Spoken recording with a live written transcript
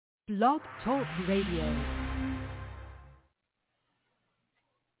Blog Talk Radio.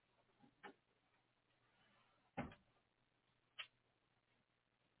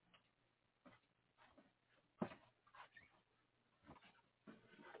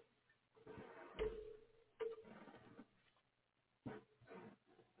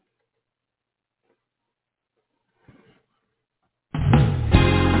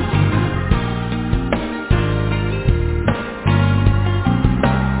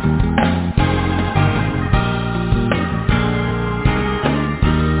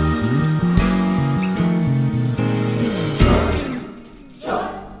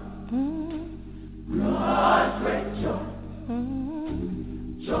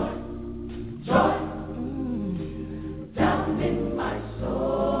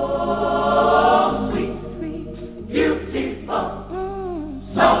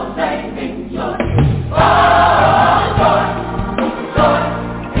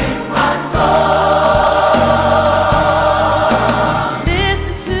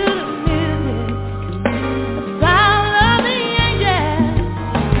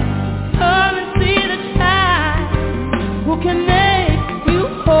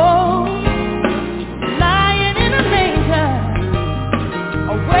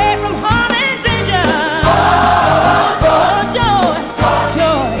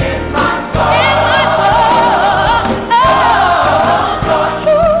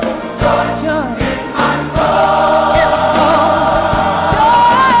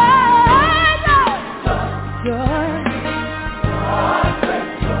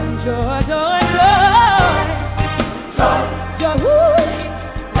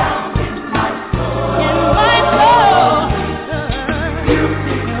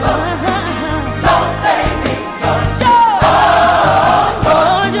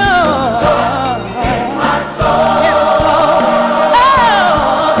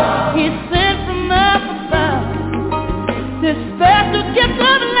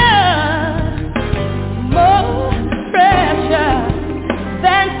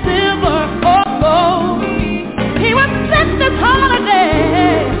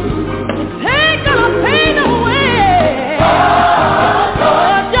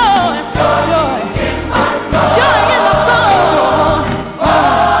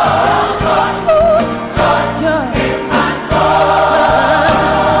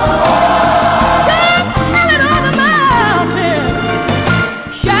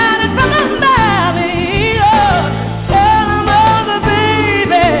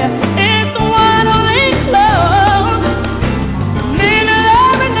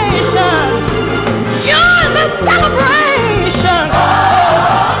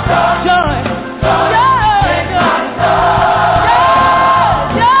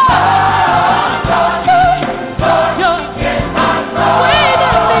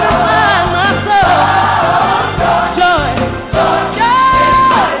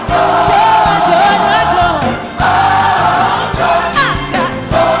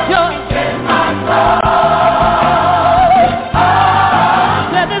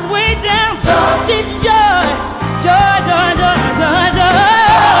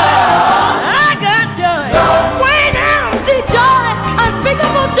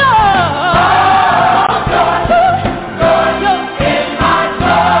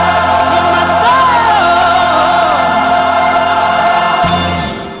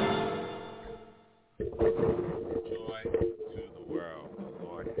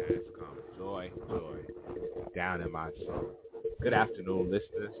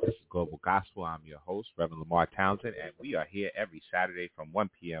 I'm your host, Reverend Lemarr Townsend, and we are here every Saturday from 1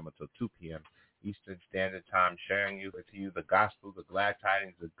 p.m. until 2 p.m. Eastern Standard Time, sharing with you the gospel, the glad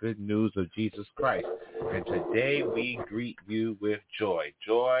tidings, the good news of Jesus Christ. And today we greet you with joy.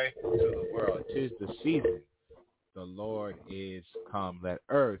 Joy to the world. 'Tis the season. The Lord is come. Let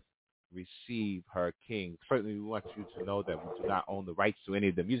earth receive her King. Certainly we want you to know that we do not own the rights to any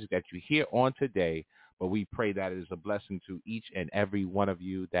of the music that you hear on today, but we pray that it is a blessing to each and every one of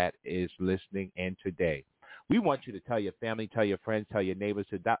you that is listening in today. We want you to tell your family, tell your friends, tell your neighbors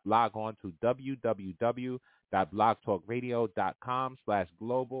to log on to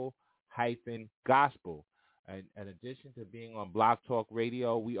www.blogtalkradio.com/global-gospel. And in addition to being on Blog Talk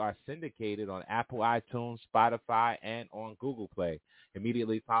Radio, we are syndicated on Apple iTunes, Spotify, and on Google Play.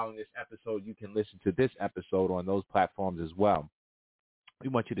 Immediately following this episode, you can listen to this episode on those platforms as well. We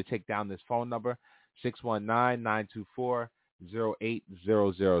want you to take down this phone number, 619-924-0800,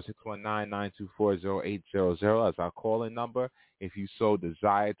 619-924-0800 as our call-in number if you so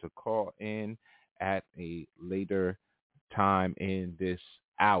desire to call in at a later time in this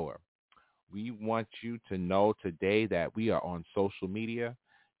hour. We want you to know today that we are on social media.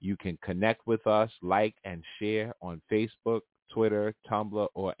 You can connect with us, like and share on Facebook, Twitter, Tumblr,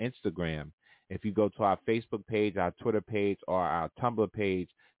 or Instagram. If you go to our Facebook page, our Twitter page, or our Tumblr page,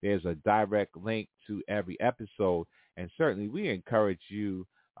 there's a direct link to every episode. And certainly we encourage you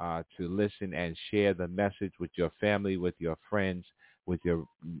to listen and share the message with your family, with your friends, with your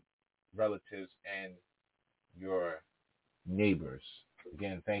relatives, and your neighbors.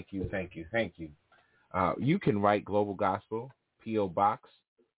 Again, thank you, thank you, thank you. You can write Global Gospel, P.O. Box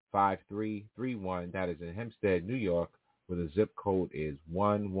 5331. That is in Hempstead, New York, where the zip code is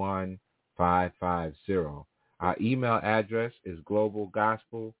 11550. Our email address is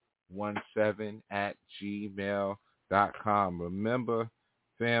globalgospel17@gmail.com. Remember,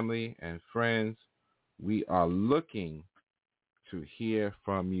 family and friends, we are looking to hear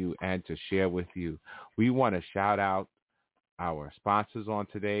from you and to share with you. We want to shout out our sponsors on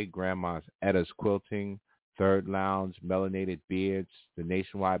today: Grandma's Edda's Quilting, Third Lounge, Melanated Beards, the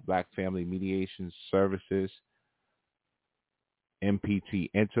Nationwide Black Family Mediation Services, MPT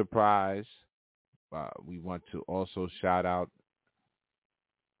Enterprise. We want to also shout out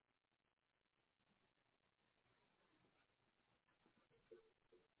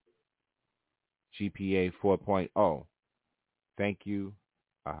GPA 4.0. Thank you,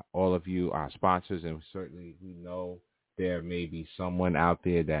 all of you, our sponsors, and certainly we know there may be someone out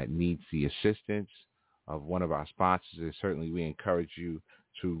there that needs the assistance of one of our sponsors, and certainly we encourage you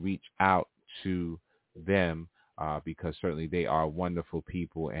to reach out to them because certainly they are wonderful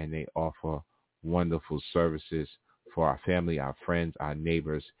people and they offer wonderful services for our family, our friends, our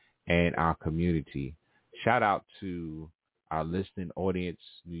neighbors, and our community. Shout out to our listening audience: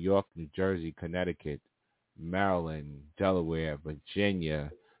 New York, New Jersey, Connecticut, Maryland, Delaware,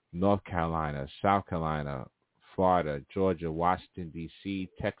 Virginia, North Carolina, South Carolina, Florida, Georgia, Washington, D.C.,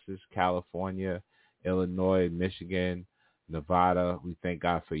 Texas, California, Illinois, Michigan, Nevada. We thank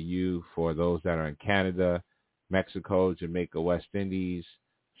God for you. For those that are in Canada, Mexico, Jamaica, West Indies,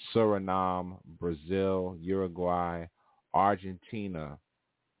 Suriname, Brazil, Uruguay, Argentina,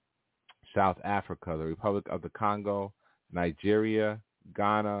 South Africa, the Republic of the Congo, Nigeria,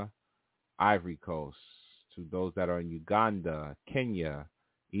 Ghana, Ivory Coast. To those that are in Uganda, Kenya,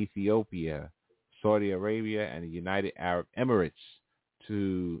 Ethiopia, Saudi Arabia, and the United Arab Emirates,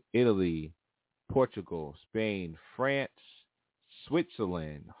 to Italy, Portugal, Spain, France,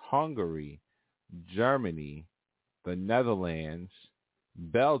 Switzerland, Hungary, Germany, the Netherlands,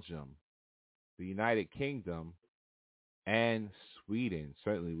 Belgium, the United Kingdom, and Sweden.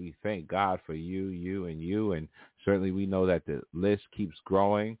 Certainly we thank God for you, and certainly we know that the list keeps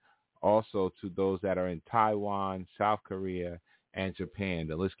growing. Also to those that are in Taiwan, South Korea, and Japan,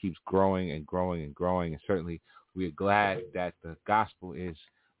 the list keeps growing and growing and growing. And certainly we are glad that the gospel is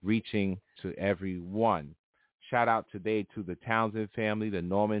reaching to everyone. Shout out today to the Townsend family, the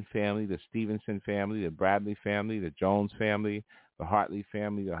Norman family, the Stevenson family, the Bradley family, the Jones family, the Hartley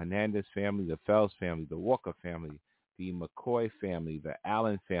family, the Hernandez family, the Fells family, the Walker family, the McCoy family, the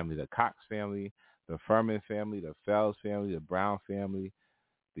Allen family, the Cox family, the Furman family, the Fells family, the Brown family,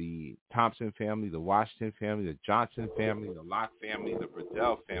 the Thompson family, the Washington family, the Johnson family, the Locke family, the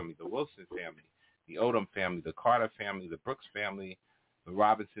Bradell family, the Wilson family, the Odom family, the Carter family, the Brooks family, the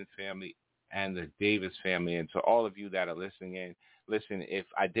Robinson family, and the Davis family. And to all of you that are listening in, listen, if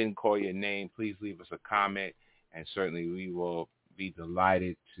I didn't call your name, please leave us a comment, and certainly we will be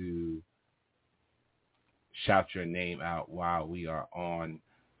delighted to shout your name out while we are on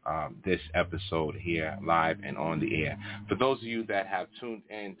this episode here live and on the air. For those of you that have tuned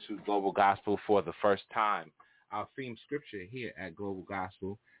in to Global Gospel for the first time, our theme scripture here at Global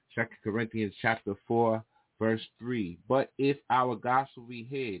Gospel, 2 Corinthians chapter 4, verse 3. But if our gospel be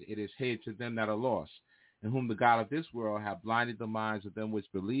hid, it is hid to them that are lost, in whom the God of this world hath blinded the minds of them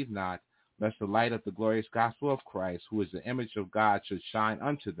which believe not, lest the light of the glorious gospel of Christ, who is the image of God, should shine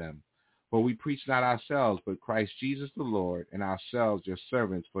unto them. For we preach not ourselves, but Christ Jesus the Lord, and ourselves your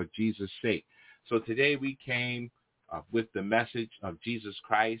servants for Jesus' sake. So today we came with the message of Jesus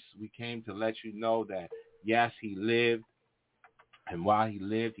Christ. We came to let you know that, yes, he lived, and while he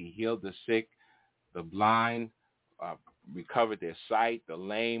lived, he healed the sick, the blind recovered their sight, the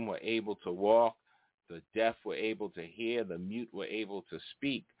lame were able to walk, the deaf were able to hear, the mute were able to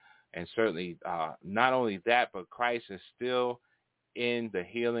speak. And certainly not only that, but Christ is still in the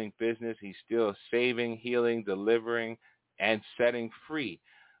healing business. He's still saving, healing, delivering, and setting free.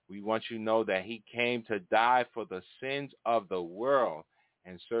 We want you to know that he came to die for the sins of the world.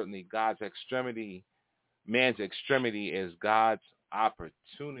 And certainly God's extremity, man's extremity is God's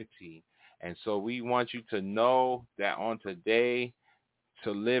opportunity. And so we want you to know that on today,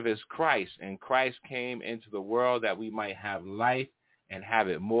 to live is Christ. And Christ came into the world that we might have life and have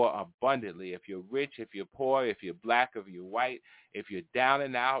it more abundantly. If you're rich, if you're poor, if you're black, if you're white, if you're down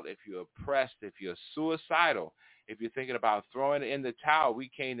and out, if you're oppressed, if you're suicidal, if you're thinking about throwing it in the towel, we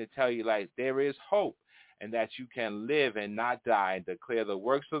came to tell you, like, there is hope and that you can live and not die and declare the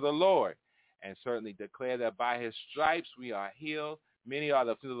works of the Lord, and certainly declare that by his stripes we are healed. Many are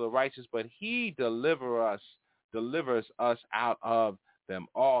the afflictions of the righteous, but he delivers us out of them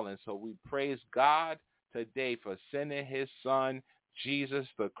all. And so we praise God today for sending his son, Jesus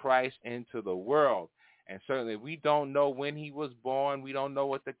the Christ, into the world. And certainly we don't know when he was born. We don't know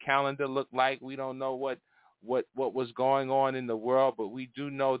what the calendar looked like. We don't know what was going on in the world, but we do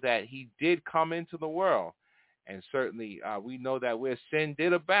know that he did come into the world. And certainly we know that where sin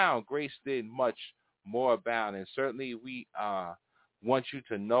did abound, grace did much more abound. And certainly we want you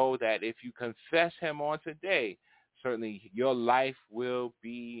to know that if you confess him on today, certainly your life will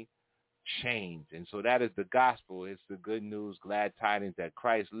be changed. And so that is the gospel. It's the good news, glad tidings that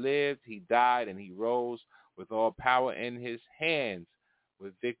Christ lived, he died, and he rose with all power in his hands,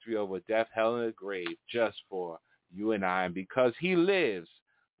 with victory over death, hell, and the grave, just for you and I. And because he lives,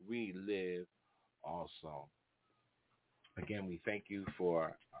 we live also. Again, we thank you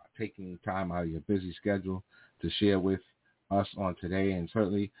for taking time out of your busy schedule to share with us on today. And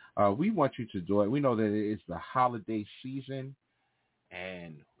certainly we want you to join. We know that it's the holiday season,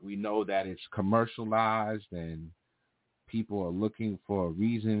 and we know that it's commercialized and people are looking for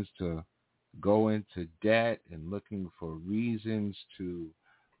reasons to go into debt and looking for reasons to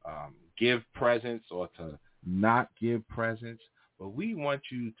give presents or to not give presents. But we want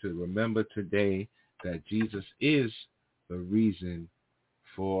you to remember today that Jesus is the reason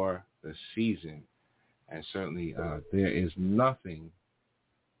for the season. And certainly there is nothing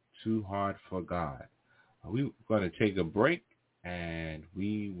too hard for God. We're going to take a break, and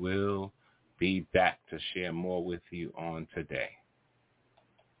we will be back to share more with you on today.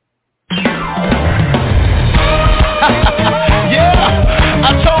 Yeah,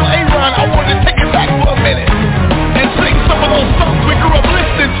 I told Aaron I wanted to take it back for a minute and sing some of those songs we grew up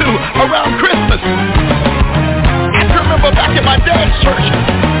listening to around Christmas. I can remember back in my dad's church,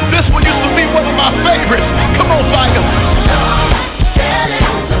 this one used to be one of my favorites. Come on, Fire.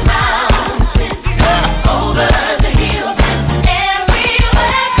 Over the hills and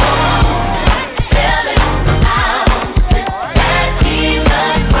everywhere. Tell it on the mountain that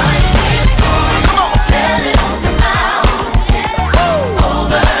Jesus Christ is born. Come on. Tell it on the mountain.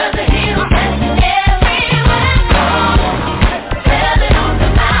 Over the hills and everywhere. Tell it on the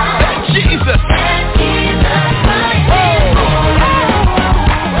mountain that Jesus Christ is born.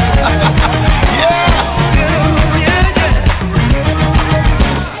 Yeah.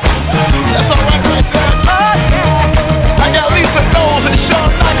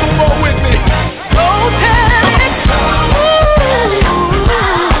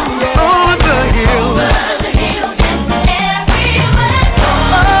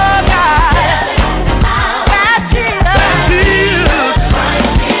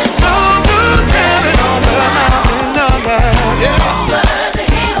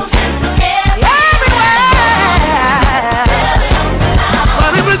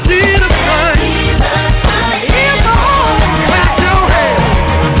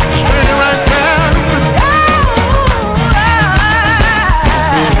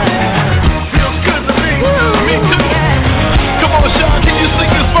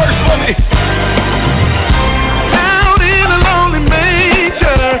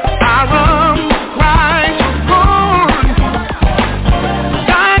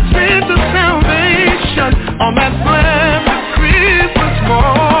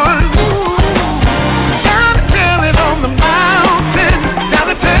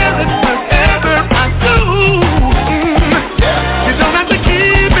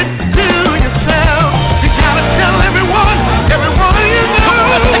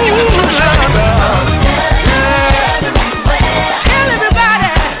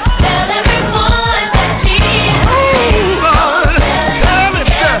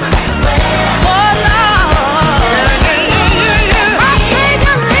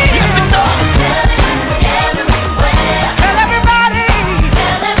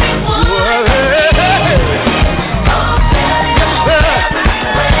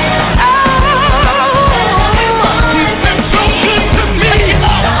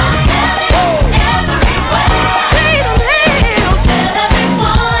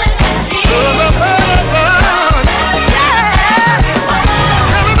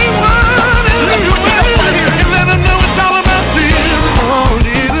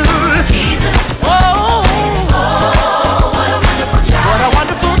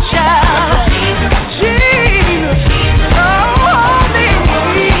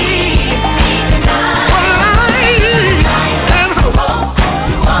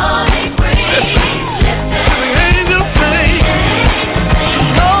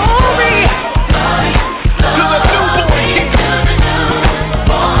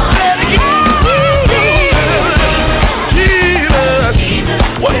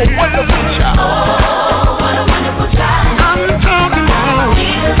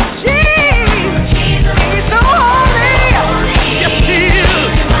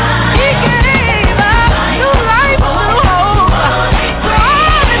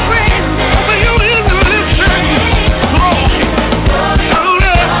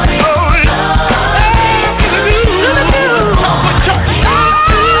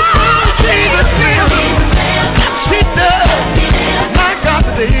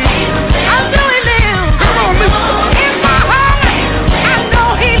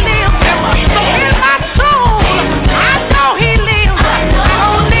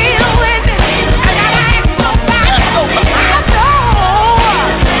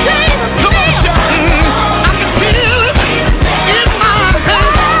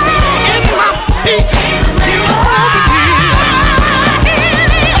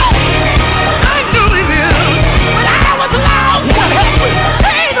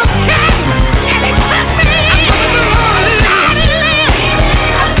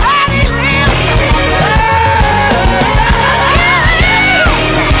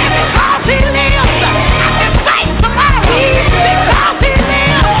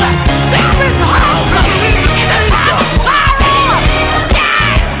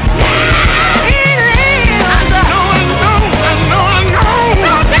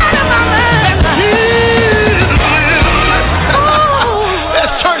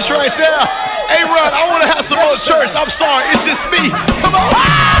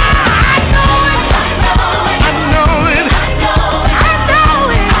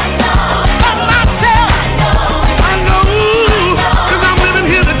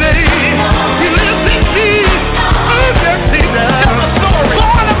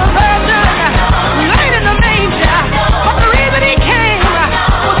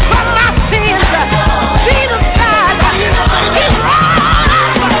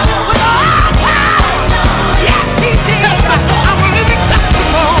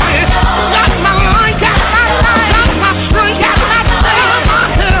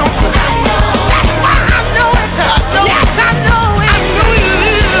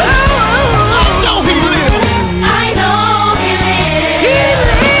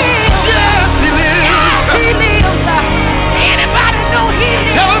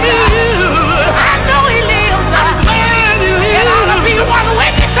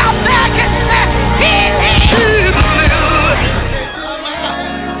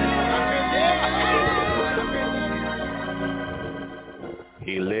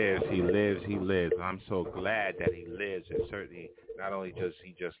 lives, he lives, he lives. I'm so glad that he lives, and certainly not only does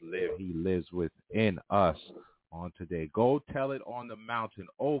he just live, he lives within us on today. Go tell it on the mountain,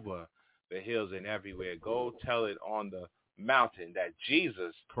 over the hills and everywhere. Go tell it on the mountain that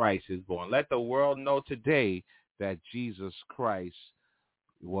Jesus Christ is born. Let the world know today that Jesus Christ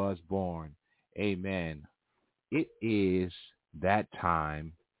was born. Amen. It is that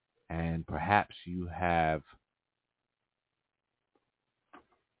time, and perhaps you have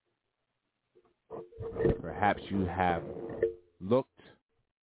looked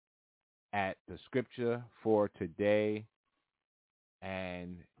at the scripture for today,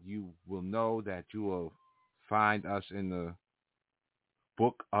 and you will know that you will find us in the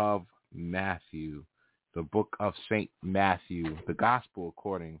book of Matthew, the book of St. Matthew, the gospel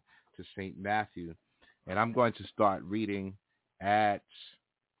according to St. Matthew. And I'm going to start reading at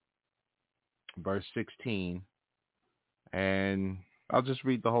verse 16, and I'll just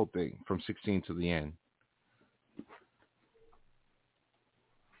read the whole thing from 16 to the end.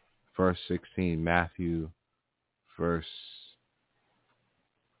 Verse 16, Matthew, verse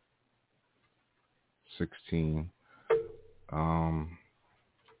 16.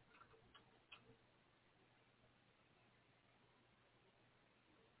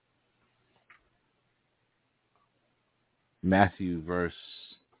 Matthew, verse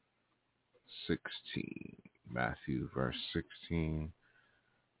 16. Matthew, verse 16.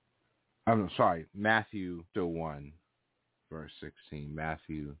 I'm sorry, Matthew 1, verse 16.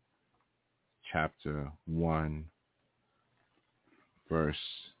 Matthew chapter 1, verse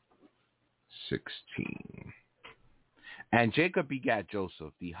 16. And Jacob begat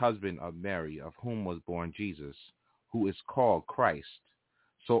Joseph, the husband of Mary, of whom was born Jesus, who is called Christ.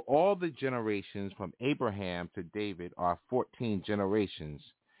 So all the generations from Abraham to David are 14 generations,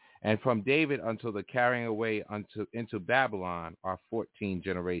 and from David until the carrying away into Babylon are 14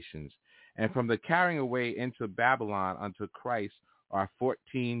 generations, and from the carrying away into Babylon unto Christ are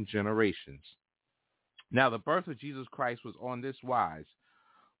 14 generations. Now the birth of Jesus Christ was on this wise: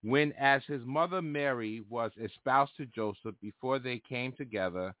 when as his mother Mary was espoused to Joseph, before they came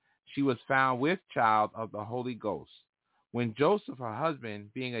together, she was found with child of the Holy Ghost. When Joseph, her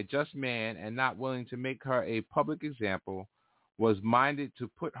husband, being a just man and not willing to make her a public example, was minded to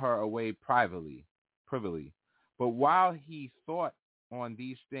put her away privily. But while he thought on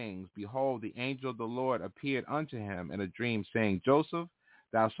these things, behold, the angel of the Lord appeared unto him in a dream, saying, Joseph,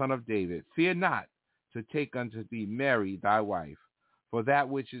 thou son of David, fear not to take unto thee Mary thy wife, for that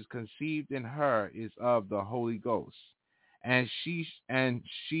which is conceived in her is of the Holy Ghost. And she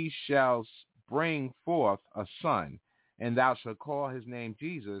shall bring forth a son, and thou shalt call his name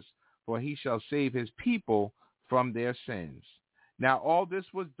Jesus, for he shall save his people from their sins. Now all this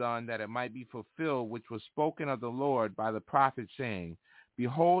was done that it might be fulfilled, which was spoken of the Lord by the prophet, saying,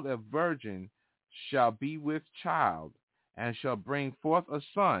 Behold, a virgin shall be with child, and shall bring forth a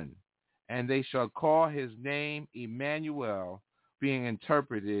son, and they shall call his name Emmanuel, being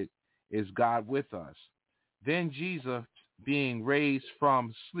interpreted is God with us. Then Jesus, being raised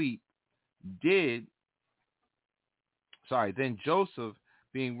from sleep, Then Joseph,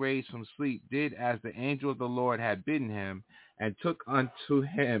 being raised from sleep, did as the angel of the Lord had bidden him, and took unto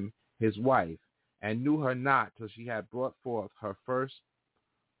him his wife, and knew her not till she had brought forth her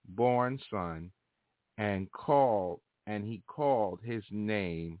firstborn son, and he called his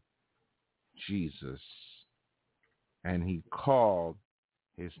name Jesus. And he called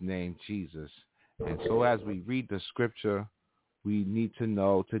his name Jesus. And so as we read the scripture, we need to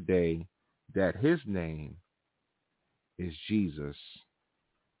know today that his name is Jesus.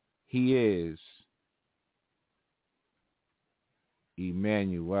 He is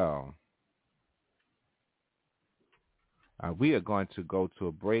Emmanuel. We are going to go to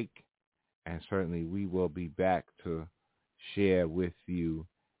a break, and certainly we will be back to share with you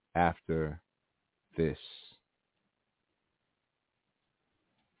after this.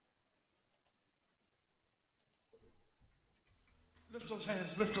 Lift those hands,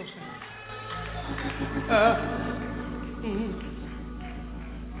 lift those hands.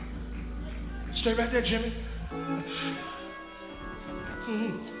 Stay right there, Jimmy.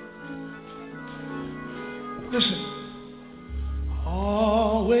 Listen.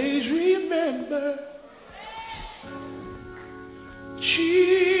 Always remember Jesus.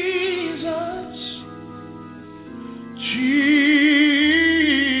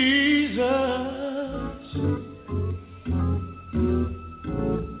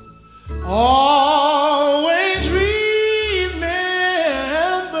 Always remember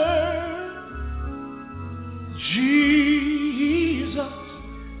Jesus.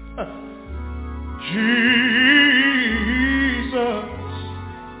 Jesus.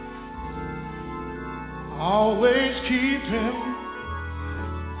 Always keep him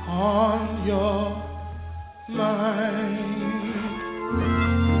on your mind.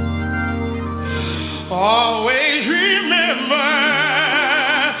 Always remember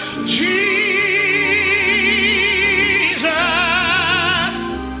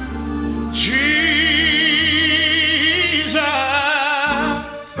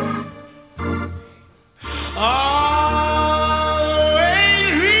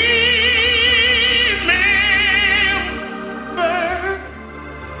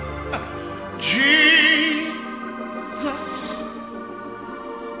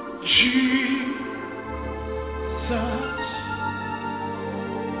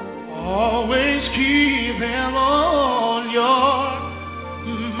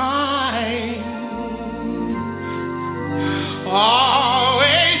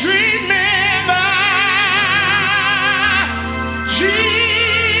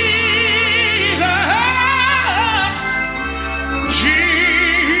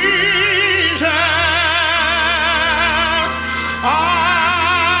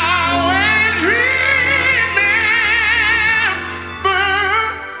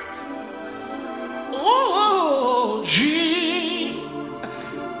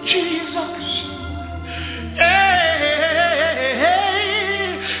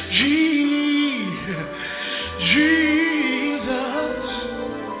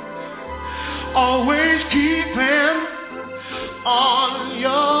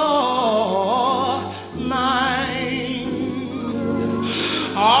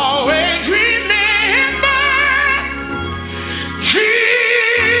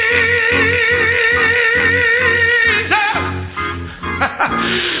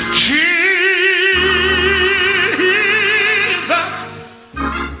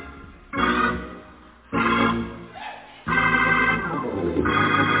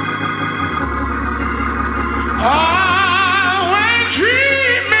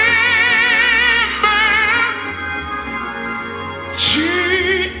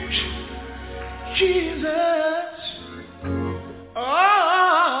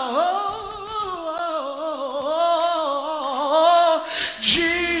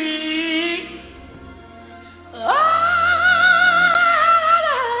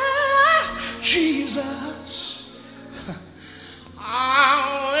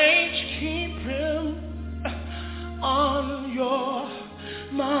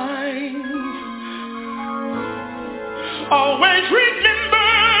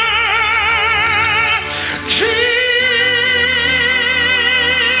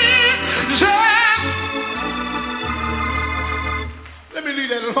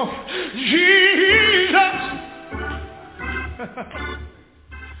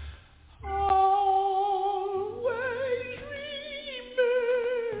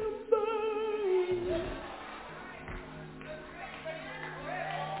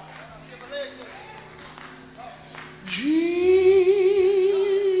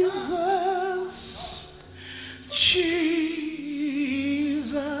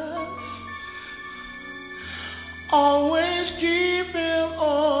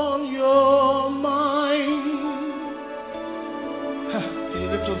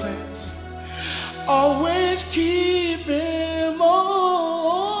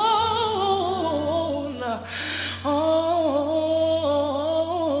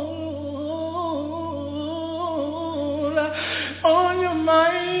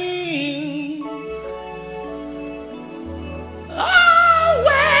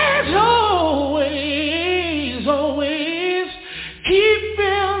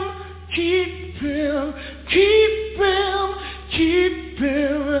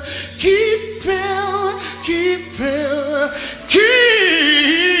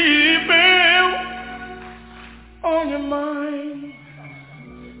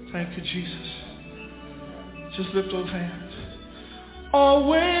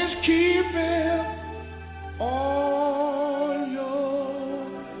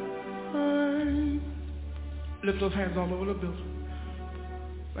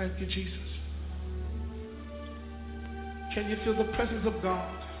Jesus. Can you feel the presence of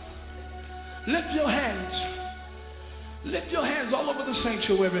God? Lift your hands. Lift your hands all over the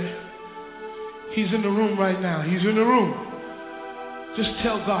sanctuary. He's in the room right now. He's in the room. Just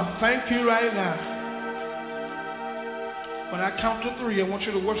tell God, thank you right now. When I count to 3, I want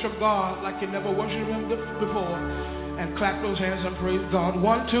you to worship God like you never worshiped him before. And clap those hands and praise God.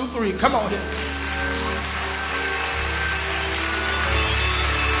 1, 2, 3. Come on here.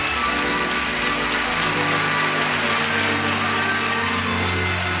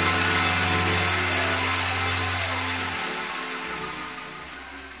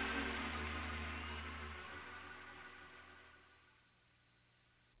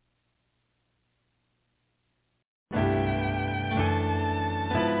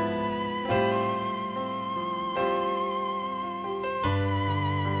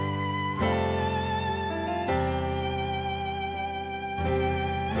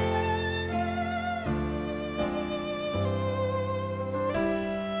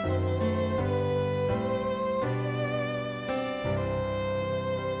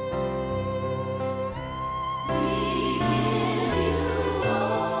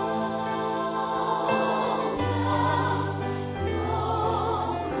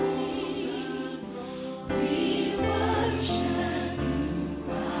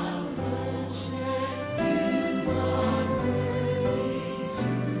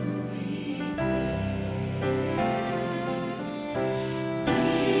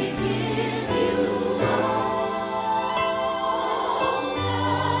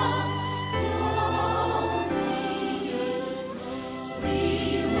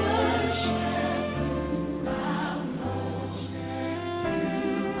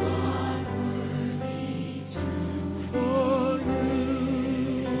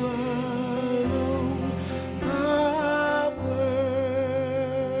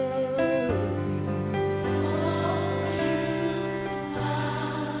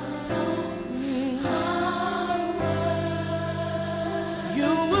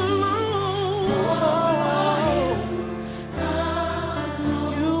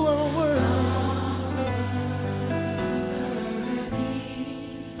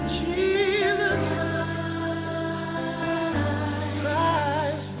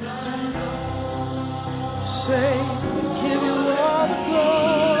 say, give you all the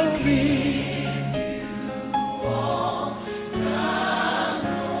glory.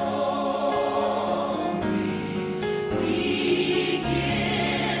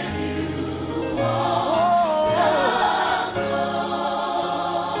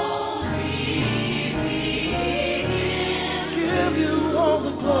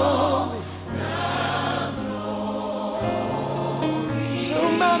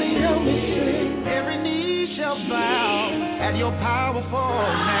 At your powerful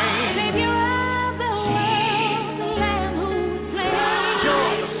name, Savior of the world, the Lamb who was slain.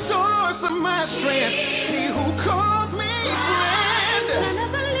 You're the source of my strength, He who calls me friend. Son of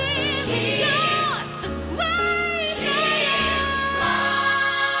the living God, the great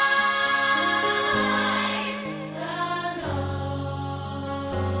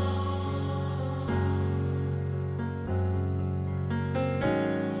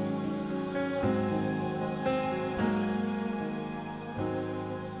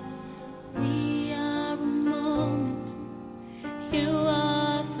I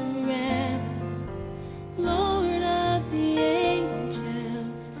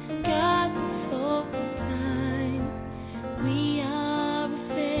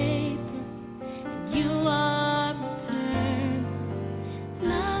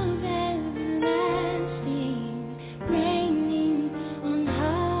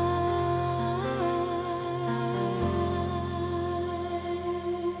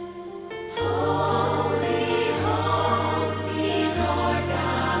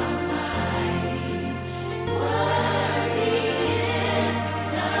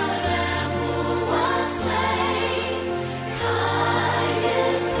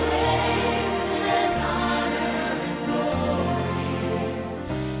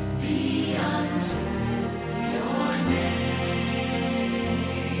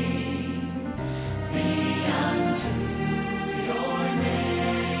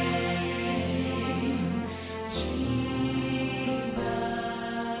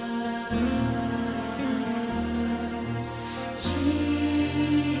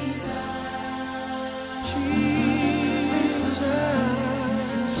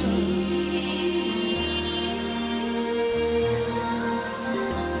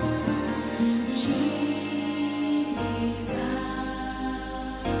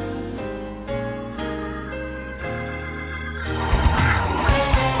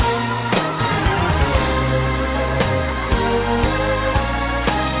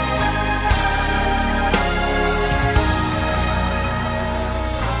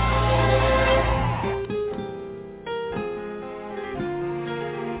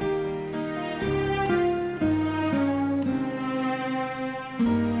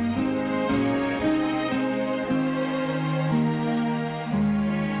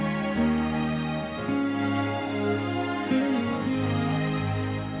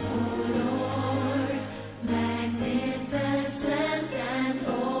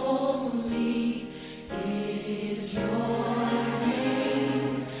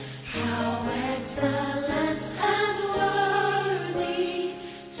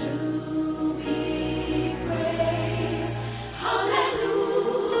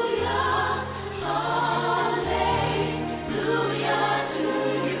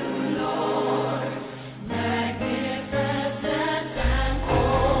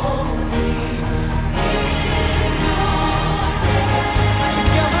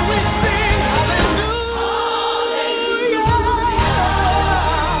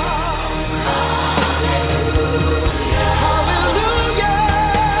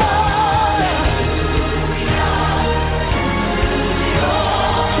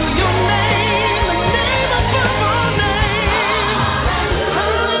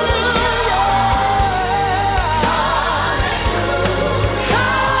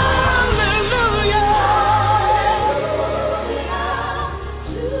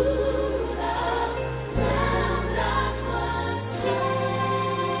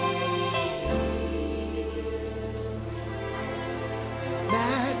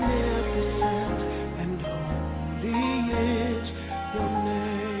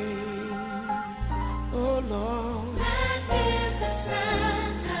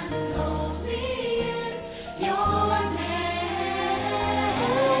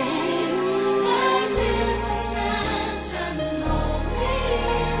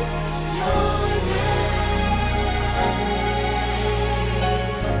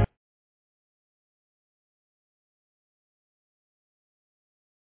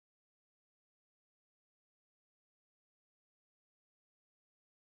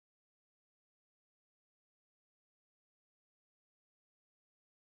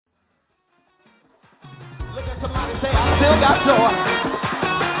Say, I still got joy.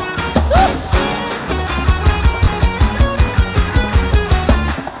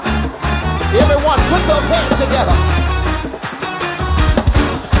 Everyone, put those hands together.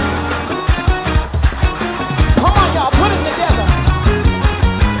 Come on, y'all, put it together.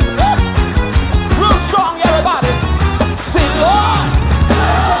 Real strong, everybody. Say, Lord.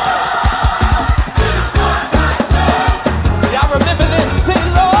 Y'all remember this? Say,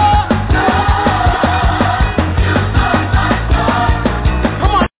 Lord.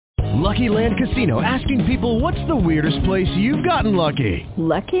 Come on. Lucky Land Casino, asking people, what's the weirdest place you've gotten lucky?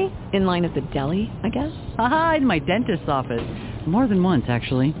 Lucky? In line at the deli, I guess? Aha, in my dentist's office. More than once,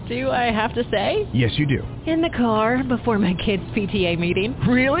 actually. Do I have to say? Yes, you do. In the car before my kids' PTA meeting.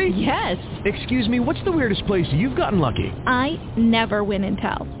 Really? Yes. Excuse me, what's the weirdest place you've gotten lucky? I never win and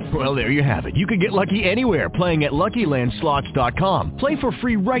tell. Well, there you have it. You can get lucky anywhere, playing at LuckyLandSlots.com. Play for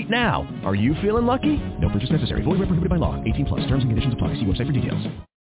free right now. Are you feeling lucky? No purchase necessary. Void where prohibited by law. 18+. Terms and conditions apply. See website for details.